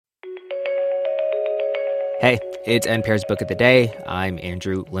Hey, it's NPR's Book of the Day. I'm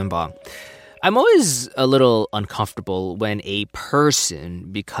Andrew Limbaugh. I'm always a little uncomfortable when a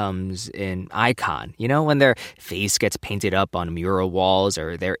person becomes an icon. You know, when their face gets painted up on mural walls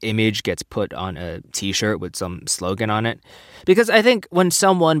or their image gets put on a t-shirt with some slogan on it. Because I think when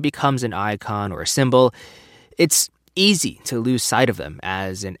someone becomes an icon or a symbol, it's easy to lose sight of them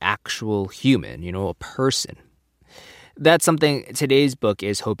as an actual human, a person. That's something today's book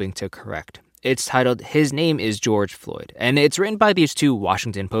is hoping to correct. It's titled His Name is George Floyd, and it's written by these two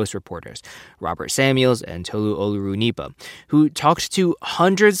Washington Post reporters, Robert Samuels and Tolu Olorunnipa, who talked to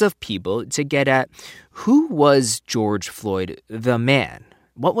hundreds of people to get at who was George Floyd the man?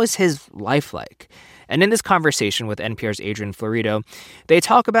 What was his life like? And in this conversation with NPR's Adrian Florido, they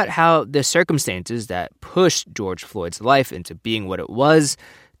talk about how the circumstances that pushed George Floyd's life into being what it was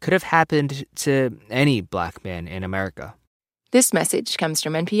could have happened to any Black man in America. This message comes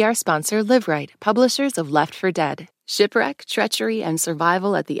from NPR sponsor Live Right, publishers of Left for Dead, Shipwreck, Treachery, and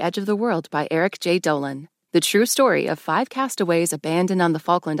Survival at the Edge of the World by Eric J. Dolan. The true story of 5 castaways abandoned on the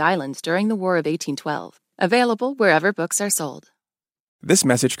Falkland Islands during the War of 1812. Available wherever books are sold. This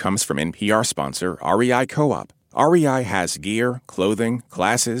message comes from NPR sponsor REI Co-op. REI has gear, clothing,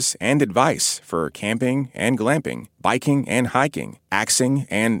 classes, and advice for camping and glamping, biking and hiking, axing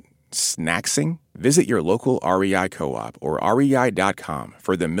and snacksing. Visit your local REI Co-op or rei.com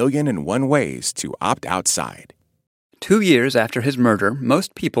for the 1,000,001 ways to opt outside. 2 years after his murder,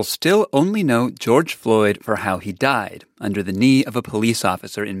 most people still only know George Floyd for how he died, under the knee of a police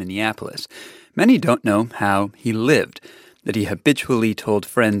officer in Minneapolis. Many don't know how he lived, that he habitually told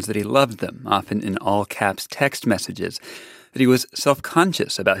friends that he loved them, often in all-caps text messages, that he was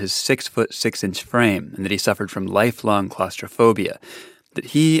self-conscious about his 6'6" frame, and that he suffered from lifelong claustrophobia, that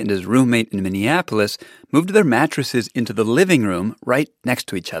he and his roommate in Minneapolis moved their mattresses into the living room right next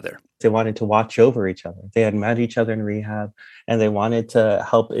to each other. They wanted to watch over each other. They had met each other in rehab, and they wanted to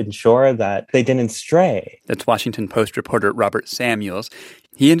help ensure that they didn't stray. That's Washington Post reporter Robert Samuels.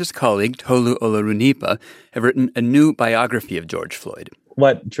 He and his colleague, Tolu Olorunnipa, have written a new biography of George Floyd.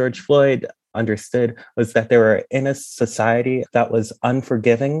 What George Floyd understood was that they were in a society that was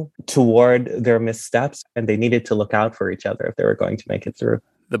unforgiving toward their missteps, and they needed to look out for each other if they were going to make it through.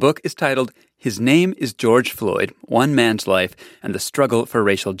 The book is titled His Name is George Floyd, One Man's Life and the Struggle for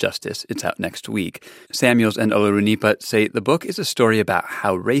Racial Justice. It's out next week. Samuels and Olorunnipa say the book is a story about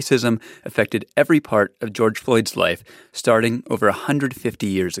how racism affected every part of George Floyd's life, starting over 150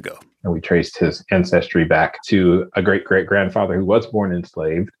 years ago. And we traced his ancestry back to a great-great-grandfather who was born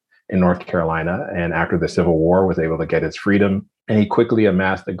enslaved in North Carolina, and after the Civil War was able to get his freedom. And he quickly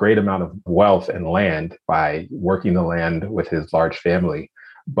amassed a great amount of wealth and land by working the land with his large family.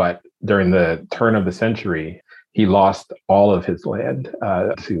 But during the turn of the century, he lost all of his land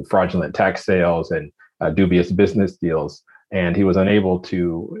to fraudulent tax sales and dubious business deals. And he was unable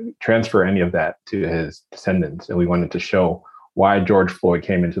to transfer any of that to his descendants. And we wanted to show why George Floyd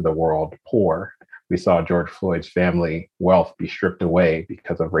came into the world poor. We saw George Floyd's family wealth be stripped away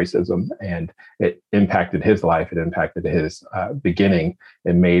because of racism, and it impacted his life. It impacted his beginning.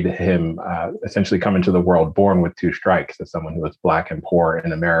 It made him essentially come into the world born with 2 strikes as someone who was Black and poor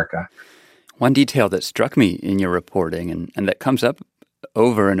in America. One detail that struck me in your reporting and that comes up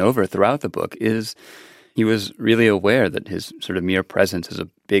over and over throughout the book is he was really aware that his sort of mere presence as a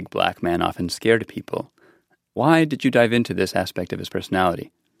big Black man often scared people. Why did you dive into this aspect of his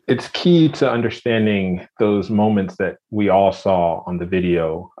personality? It's key to understanding those moments that we all saw on the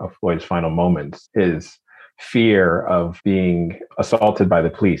video of Floyd's final moments, his fear of being assaulted by the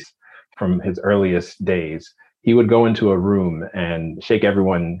police from his earliest days. He would go into a room and shake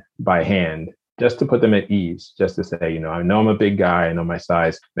everyone by hand just to put them at ease, just to say, I know I'm a big guy, I know my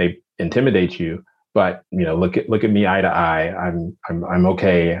size may intimidate you, but, look at me eye to eye. I'm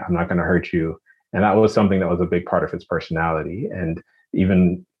okay. I'm not going to hurt you. And that was something that was a big part of his personality. And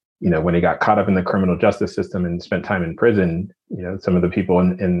even when he got caught up in the criminal justice system and spent time in prison, some of the people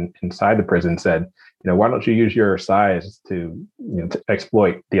inside the prison said, why don't you use your size to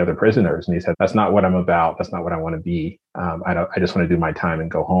exploit the other prisoners? And he said, that's not what I'm about. That's not what I want to be. I just want to do my time and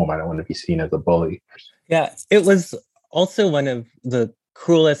go home. I don't want to be seen as a bully. Yeah, it was also one of the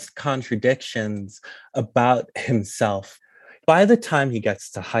cruelest contradictions about himself. By the time he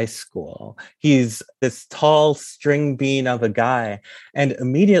gets to high school, he's this tall string bean of a guy. And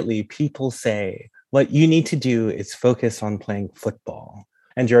immediately people say, what you need to do is focus on playing football.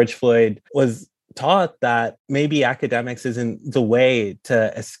 And George Floyd was taught that maybe academics isn't the way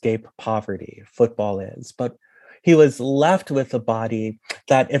to escape poverty. Football is. But he was left with a body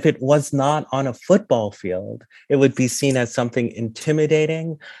that, if it was not on a football field, it would be seen as something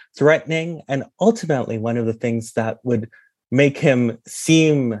intimidating, threatening, and ultimately one of the things that would make him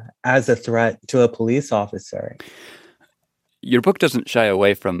seem as a threat to a police officer. Your book doesn't shy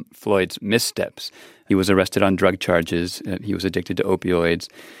away from Floyd's missteps. He was arrested on drug charges. He was addicted to opioids.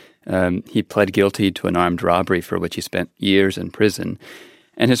 He pled guilty to an armed robbery for which he spent years in prison.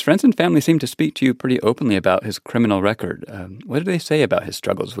 And his friends and family seem to speak to you pretty openly about his criminal record. What did they say about his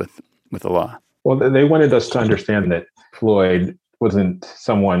struggles with the law? Well, they wanted us to understand that Floyd wasn't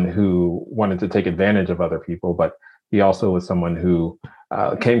someone who wanted to take advantage of other people, but he also was someone who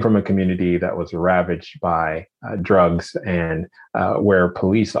came from a community that was ravaged by drugs and where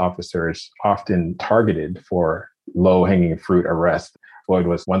police officers often targeted for low-hanging fruit arrests. Floyd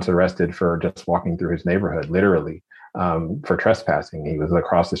was once arrested for just walking through his neighborhood, literally, for trespassing. He was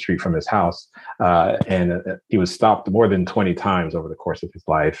across the street from his house, and he was stopped more than 20 times over the course of his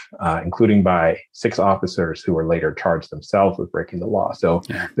life, including by 6 officers who were later charged themselves with breaking the law. So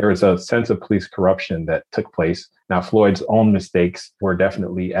there was a sense of police corruption that took place. Now, Floyd's own mistakes were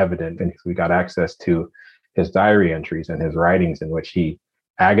definitely evident, and we got access to his diary entries and his writings in which he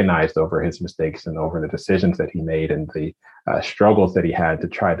agonized over his mistakes and over the decisions that he made and the struggles that he had to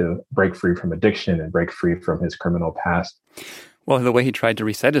try to break free from addiction and break free from his criminal past. Well, the way he tried to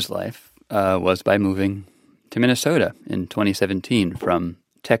reset his life was by moving to Minnesota in 2017 from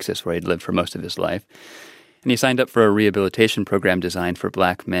Texas, where he'd lived for most of his life. And he signed up for a rehabilitation program designed for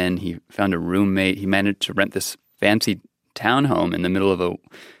Black men. He found a roommate. He managed to rent this fancy townhome in the middle of a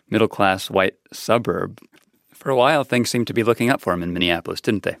middle-class white suburb. For a while, things seemed to be looking up for him in Minneapolis,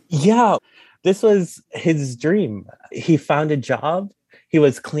 didn't they? Yeah, this was his dream. He found a job. He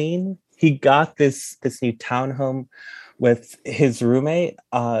was clean. He got this new townhome with his roommate,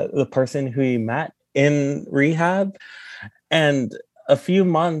 the person who he met in rehab. And a few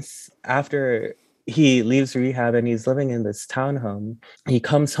months after he leaves rehab and he's living in this townhome, he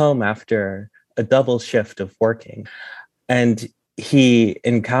comes home after a double shift of working. And he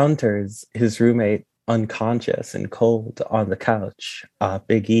encounters his roommate unconscious and cold on the couch,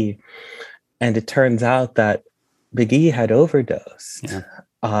 Big E. And it turns out that Big E had overdosed,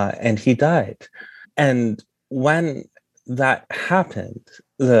 and he died. And when that happened,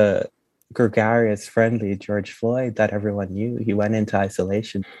 the gregarious, friendly George Floyd that everyone knew, he went into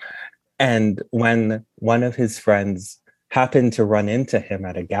isolation. And when one of his friends happened to run into him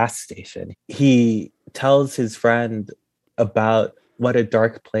at a gas station, he tells his friend about what a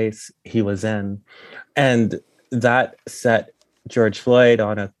dark place he was in. And that set George Floyd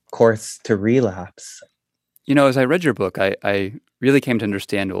on a course to relapse. You know, as I read your book, I really came to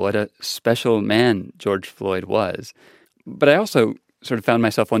understand what a special man George Floyd was. But I also sort of found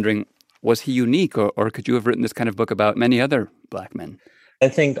myself wondering, was he unique, or could you have written this kind of book about many other Black men? I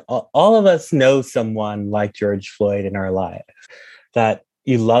think all of us know someone like George Floyd in our life that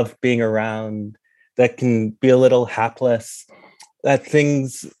you love being around, that can be a little hapless, that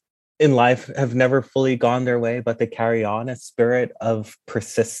things in life have never fully gone their way, but they carry on a spirit of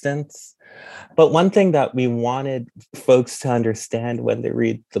persistence. But one thing that we wanted folks to understand when they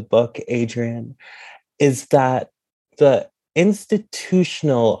read the book, Adrian, is that the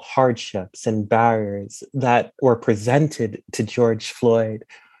institutional hardships and barriers that were presented to George Floyd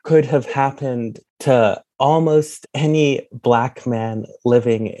could have happened to almost any Black man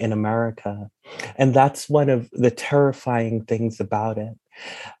living in America. And that's one of the terrifying things about it.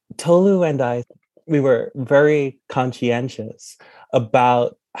 Tolu and I, we were very conscientious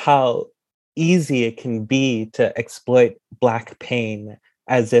about how easy it can be to exploit Black pain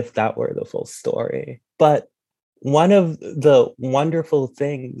as if that were the full story. But one of the wonderful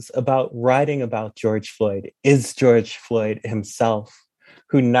things about writing about George Floyd is George Floyd himself,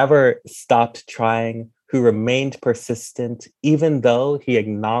 who never stopped trying, who remained persistent, even though he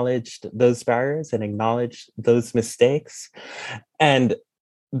acknowledged those barriers and acknowledged those mistakes. And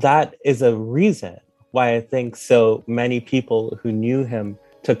that is a reason why I think so many people who knew him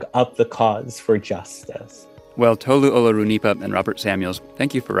took up the cause for justice. Well, Tolu Olorunnipa and Robert Samuels,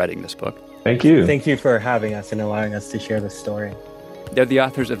 thank you for writing this book. Thank you. Thank you for having us and allowing us to share the story. They're the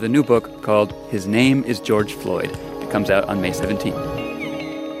authors of the new book called His Name is George Floyd. It comes out on May 17th.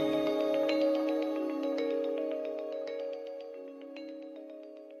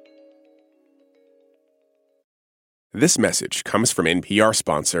 This message comes from NPR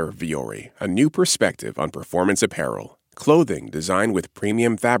sponsor Vuori, a new perspective on performance apparel. Clothing designed with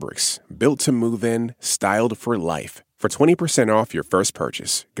premium fabrics, built to move in, styled for life. For 20% off your first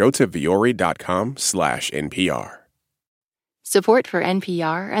purchase, go to vuori.com/NPR. Support for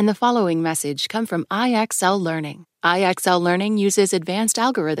NPR and the following message come from IXL Learning. IXL Learning uses advanced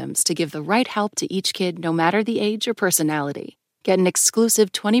algorithms to give the right help to each kid no matter the age or personality. Get an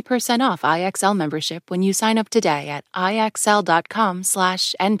exclusive 20% off IXL membership when you sign up today at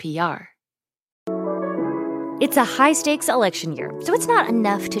IXL.com/NPR. It's a high-stakes election year, so it's not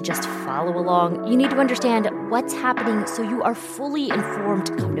enough to just follow along. You need to understand what's happening so you are fully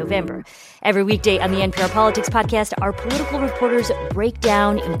informed come November. Every weekday on the NPR Politics Podcast, our political reporters break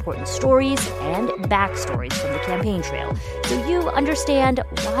down important stories and backstories from the campaign trail so you understand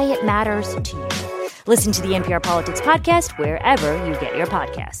why it matters to you. Listen to the NPR Politics Podcast wherever you get your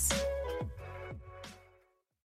podcasts.